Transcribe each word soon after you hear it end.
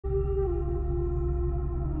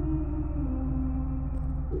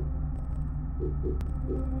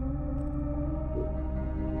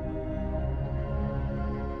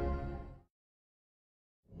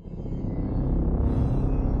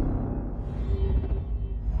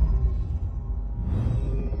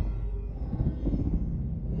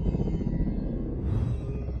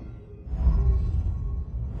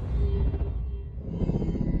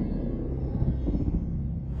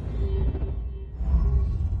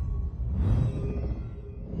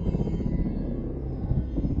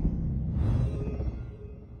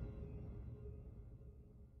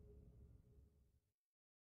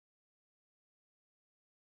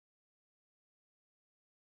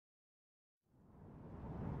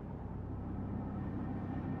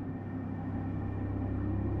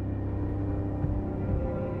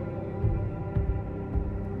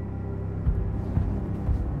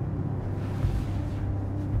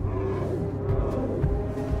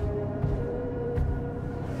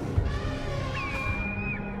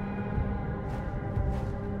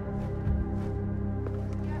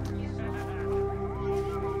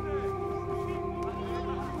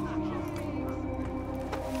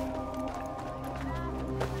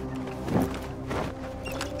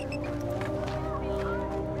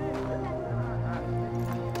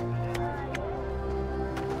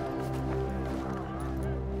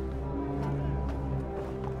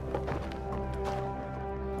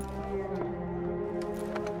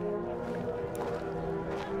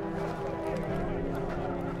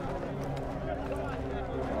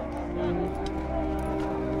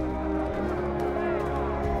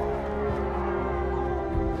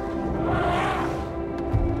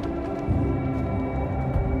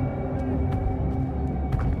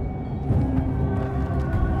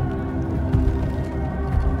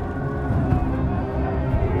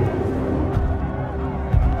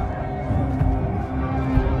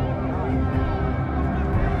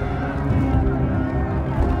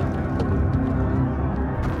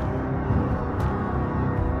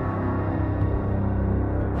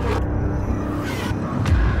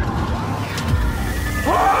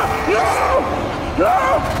You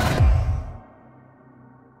are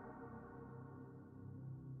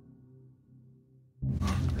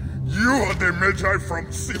the Magi from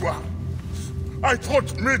Siwa. I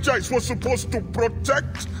thought Magi's were supposed to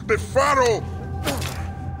protect the Pharaoh.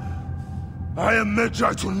 I am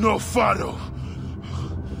Magi to no Pharaoh.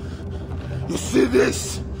 You see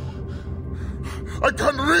this? I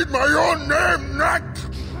can read my own name, Nat!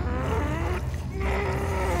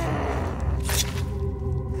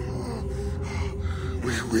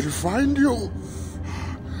 We will find you.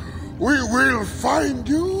 We will find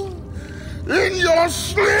you in your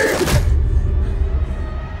sleep!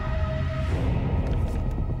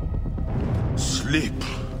 Sleep?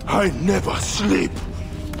 I never sleep.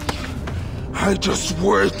 I just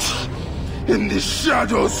wait in the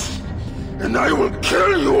shadows, and I will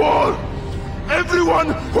kill you all!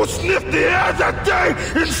 Everyone who sniffed the air that day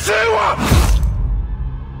in Siwa!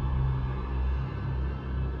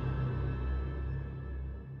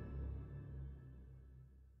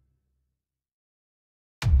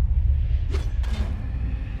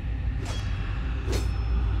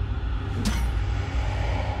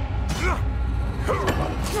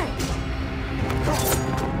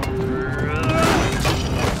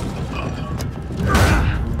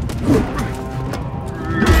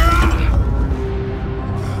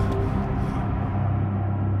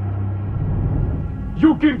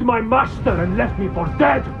 You killed my master and left me for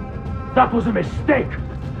dead! That was a mistake!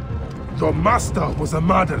 Your master was a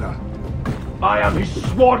murderer. I am his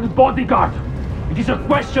sworn bodyguard! It is a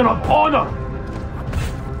question of honor!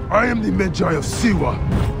 I am the Magi of Siwa.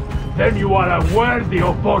 Then you are a worthy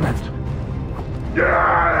opponent!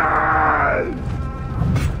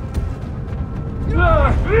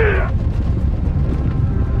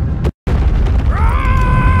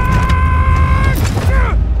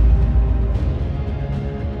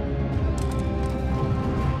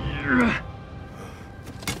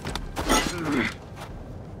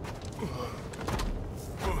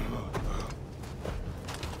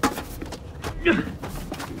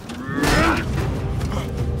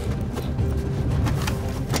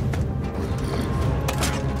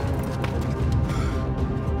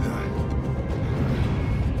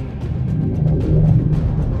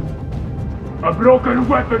 A broken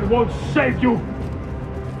weapon won't save you!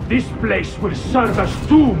 This place will serve as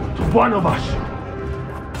tomb to one of us!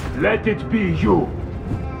 Let it be you!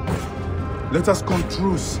 Let us come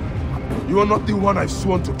truce. You are not the one I've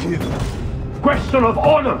sworn to kill. Question of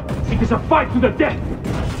honor! It is a fight to the death!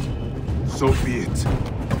 So be it.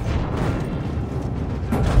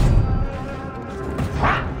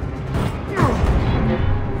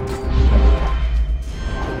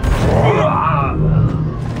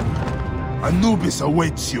 Anubis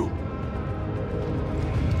awaits you.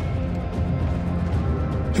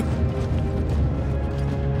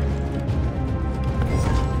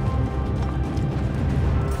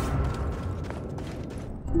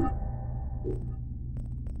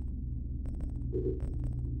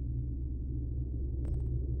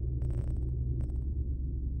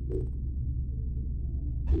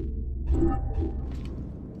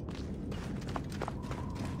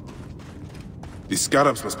 The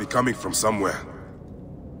scarabs must be coming from somewhere.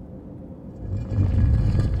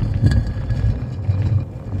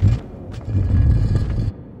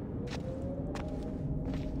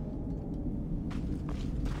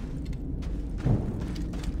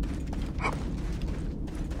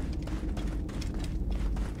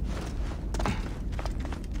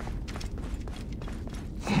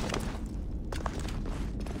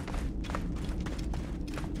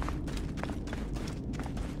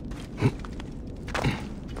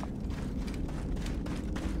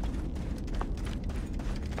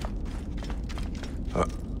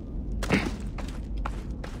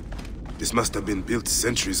 This must have been built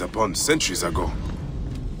centuries upon centuries ago.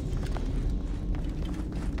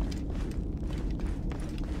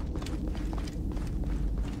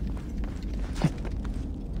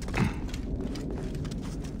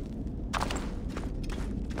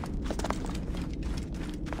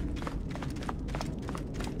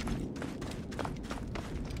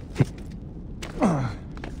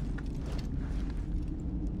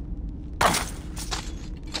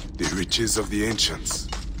 The riches of the ancients.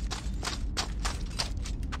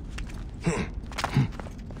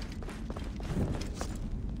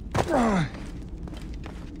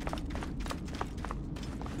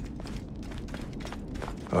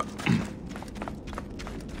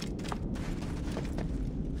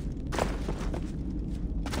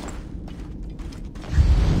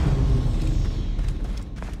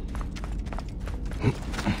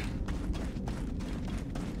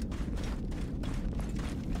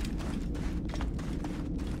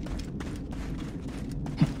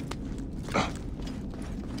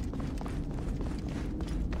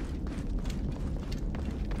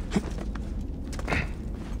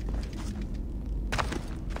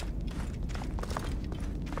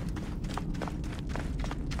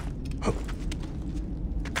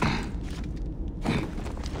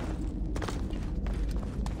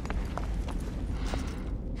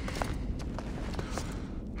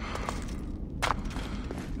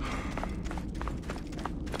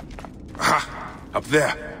 Up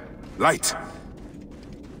there. Light.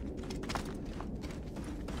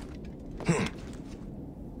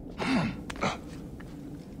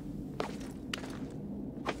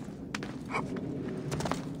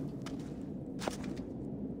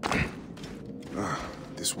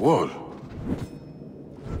 This wall.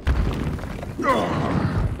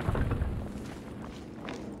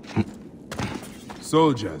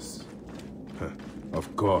 Soldiers.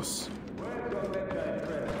 Of course.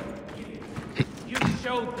 You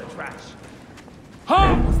showed the trash.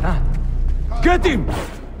 What's that? Get him!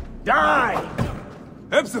 Die!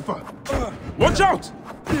 Hepzibah! Watch out!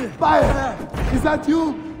 Fire! Is that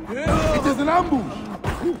you? It is an ambush!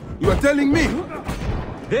 You are telling me?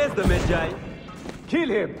 There's the Medjay. Kill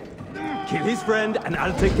him. Kill his friend, and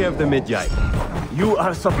I'll take care of the Medjay. You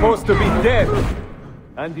are supposed to be dead.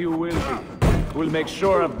 And you will be. We'll make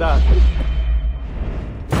sure of that.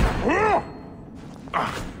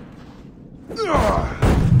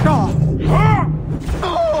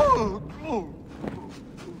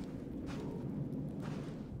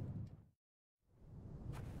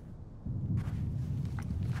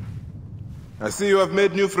 I see you have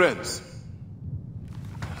made new friends.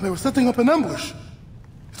 They were setting up an ambush.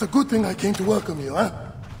 It's a good thing I came to welcome you, huh?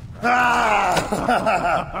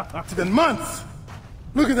 Ah! It's been months.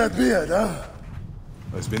 Look at that beard, huh?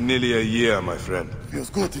 It's been nearly a year, my friend. Feels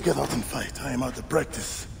good to get out and fight. I am out of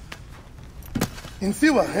practice. In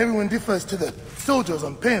Siwa, everyone differs to the soldiers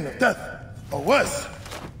on pain of death, or worse.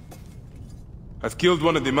 I've killed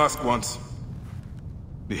one of the masked ones.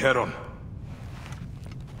 The Heron.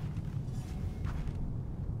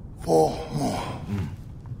 4 more.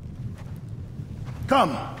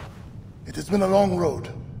 Come. It has been a long road.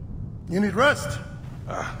 You need rest?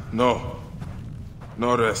 No.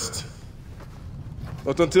 No rest.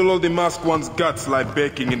 Not until all the masked one's guts lie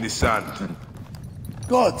baking in the sand.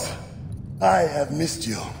 God, I have missed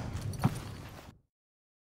you.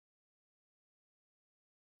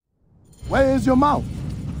 Where is your mouth?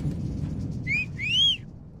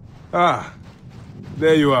 Ah.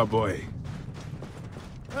 There you are, boy.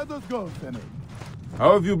 Let us go, Senna.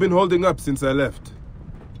 How have you been holding up since I left?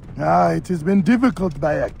 It has been difficult,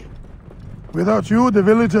 Bayek. Without you, the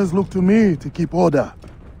villagers look to me to keep order.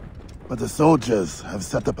 But the soldiers have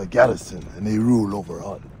set up a garrison, and they rule over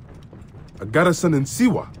all. A garrison in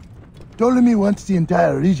Siwa? Ptolemy wants the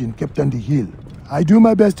entire region kept on the hill. I do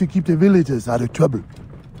my best to keep the villagers out of trouble.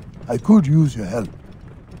 I could use your help.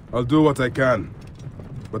 I'll do what I can.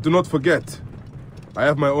 But do not forget, I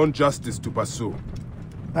have my own justice to pursue.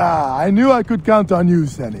 I knew I could count on you,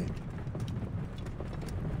 Senny.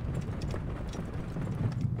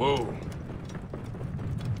 Whoa.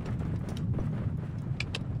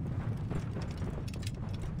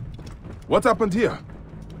 What happened here?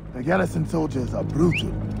 The garrison soldiers are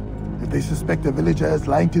brutal. If they suspect a villager is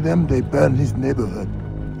lying to them, they burn his neighborhood.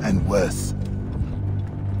 And worse.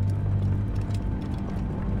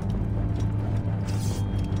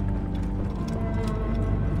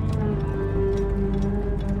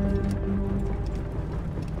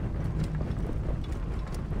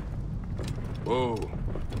 Whoa.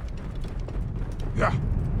 Yeah.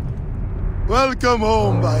 Welcome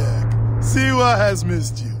home, Bayek. Siwa has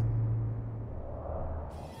missed you.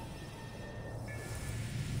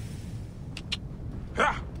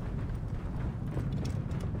 Ha!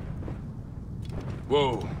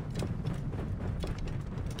 Whoa.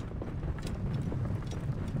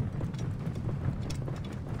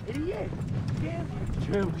 Idiot!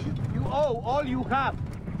 You owe all you have.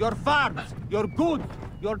 Your farms, your goods,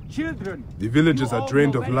 your children. The villagers You are owe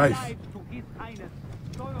drained your of very life. to His Highness.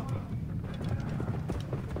 Son of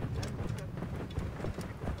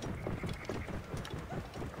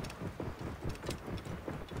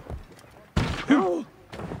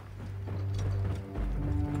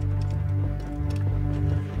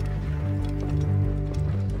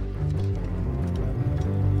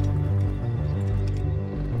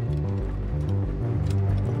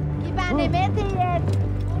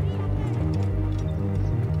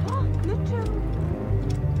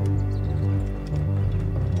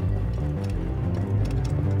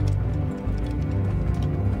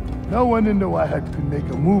No one in the Wahat could make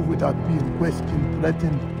a move without being questioned,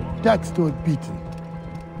 threatened, taxed, or beaten.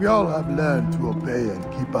 We all have learned to obey and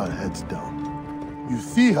keep our heads down. You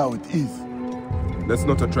see how it is. Let's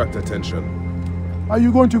not attract attention. Are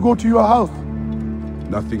you going to go to your house?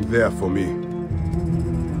 Nothing there for me.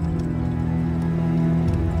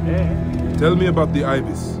 Tell me about the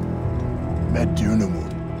Ibis. Medunamun.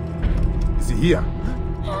 Is he here?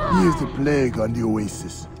 He is the plague on the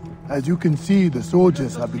oasis. As you can see, the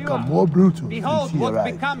soldiers have become more brutal since he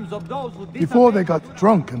arrived. Before they got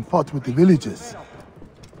drunk and fought with the villagers.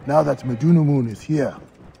 Now that Medunamun is here,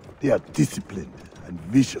 they are disciplined and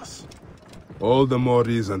vicious. All the more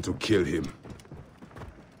reason to kill him.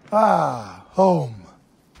 Ah, home.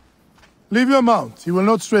 Leave your mount, he will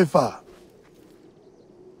not stray far.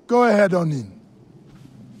 Go ahead on in.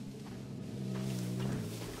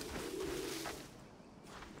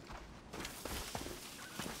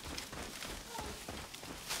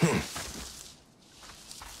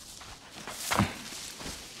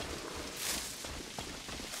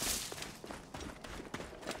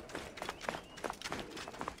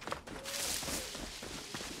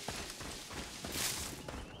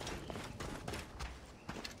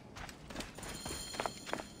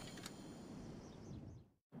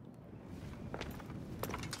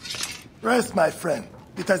 Rest, my friend.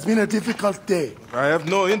 It has been a difficult day. I have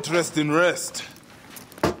no interest in rest.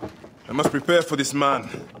 I must prepare for this man.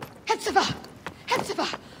 Hepzibah! Hepzibah!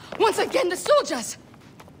 Once again, the soldiers!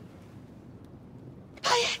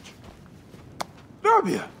 Hayek!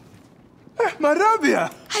 Rabia! My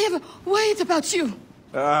Rabia! I am worried about you.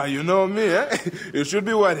 Ah, you know me, eh? You should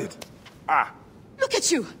be worried. Ah. Look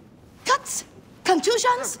at you. Cuts?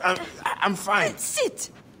 Contusions? I'm fine.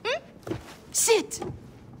 Sit. Hmm? Sit.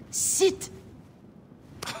 Sit.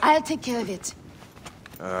 I'll take care of it.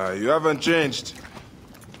 You haven't changed.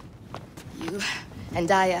 You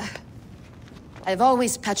and I've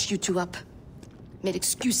always patched you two up. Made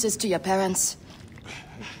excuses to your parents.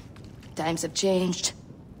 Times have changed.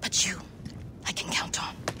 But you, I can count on.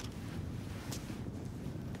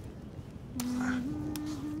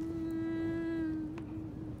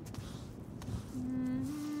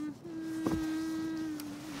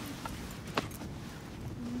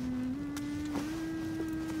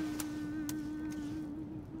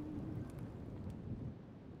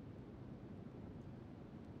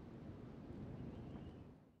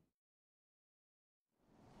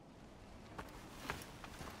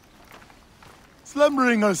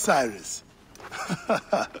 Slumbering Osiris.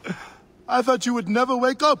 I thought you would never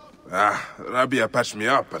wake up. Rabia patched me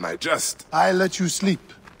up and I let you sleep.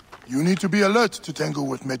 You need to be alert to tangle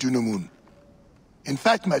with Medunamun. In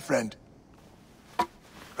fact, my friend...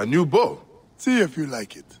 A new bow? See if you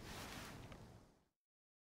like it.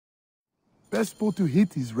 Best bow to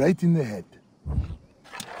hit is right in the head.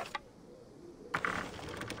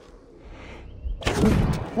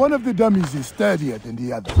 One of the dummies is sturdier than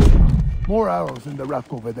the other. More arrows in the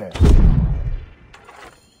rack over there.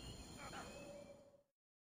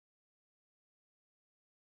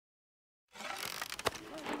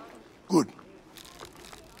 Good.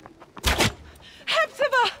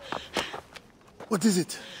 Hepzibah! What is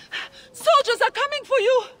it? Soldiers are coming for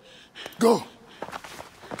you! Go.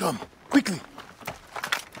 Come, quickly.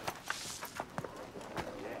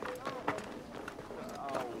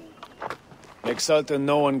 Make certain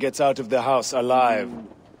no one gets out of the house alive.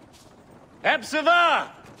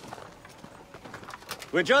 Hepzibah!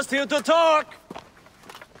 We're just here to talk!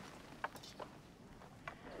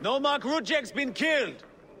 Nomarch Rujek's been killed.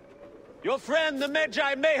 Your friend, the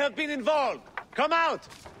Medjay, may have been involved. Come out,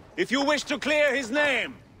 if you wish to clear his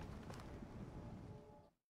name.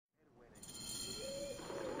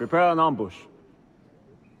 Prepare an ambush.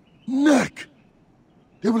 Neck!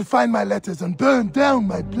 They will find my letters and burn down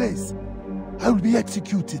my place. I will be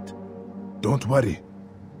executed. Don't worry.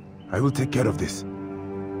 I will take care of this.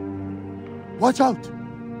 Watch out!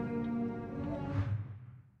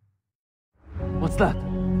 What's that?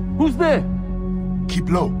 Who's there? Keep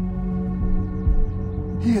low.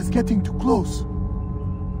 He is getting too close.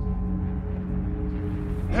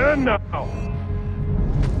 And now!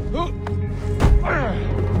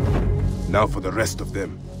 Now for the rest of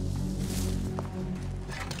them.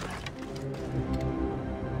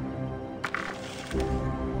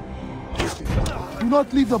 Do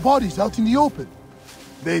not leave the bodies out in the open.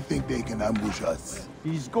 They think they can ambush us.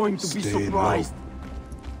 He's going to be Stay surprised.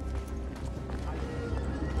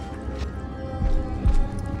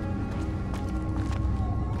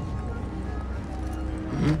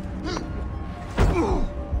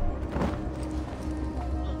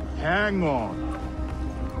 Hang on.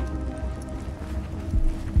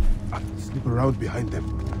 Slip around behind them.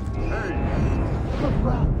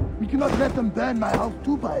 We cannot let them burn my house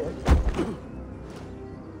too by it.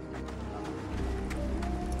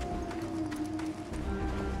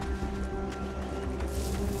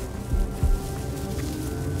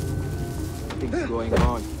 Things going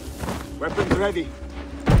on. Weapons ready.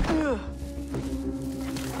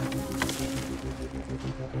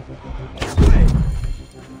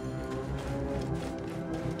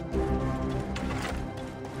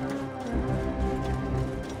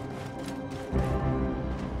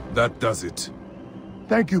 That does it.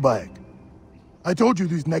 Thank you, Bayek. I told you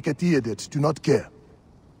these Nekatiadids do not care.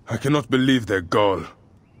 I cannot believe their gall.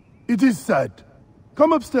 It is sad.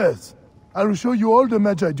 Come upstairs. I will show you all the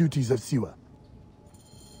Magi duties of Siwa.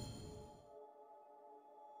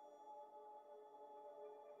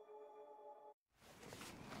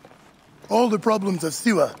 All the problems of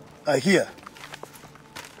Siwa are here.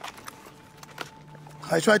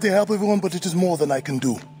 I try to help everyone, but it is more than I can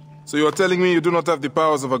do. So you are telling me you do not have the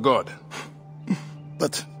powers of a god?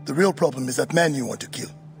 But the real problem is that man you want to kill.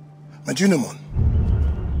 Majunimon.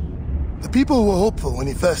 The people were hopeful when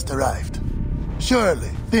he first arrived. Surely,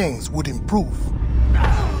 things would improve.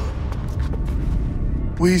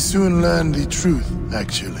 We soon learned the truth,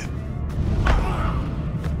 actually.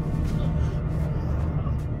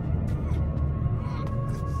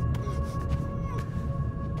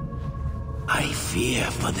 I fear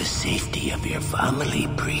for the safety of your family,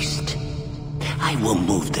 priest. I will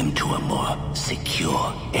move them to a more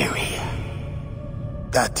secure area.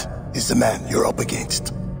 That is the man you're up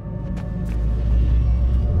against.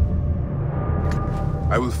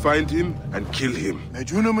 I will find him and kill him.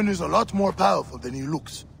 Majunimon is a lot more powerful than he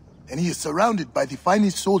looks, and he is surrounded by the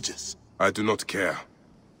finest soldiers. I do not care.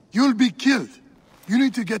 You'll be killed. You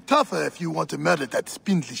need to get tougher if you want to murder that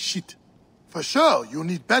spindly shit. For sure, you'll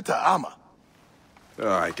need better armor.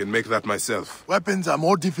 I can make that myself. Weapons are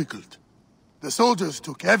more difficult. The soldiers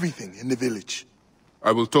took everything in the village.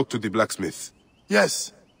 I will talk to the blacksmith.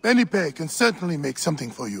 Yes, Benipe can certainly make something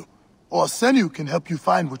for you. Or Senu can help you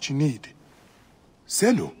find what you need.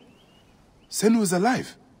 Senu? Senu is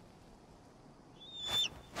alive.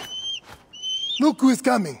 Look who is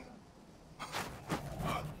coming.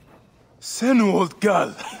 Senu, old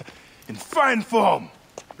girl. In fine form.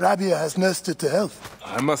 Rabia has nursed her to health.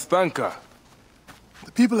 I must thank her.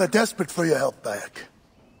 The people are desperate for your help, Bayek.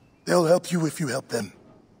 They'll help you if you help them.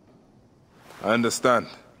 I understand.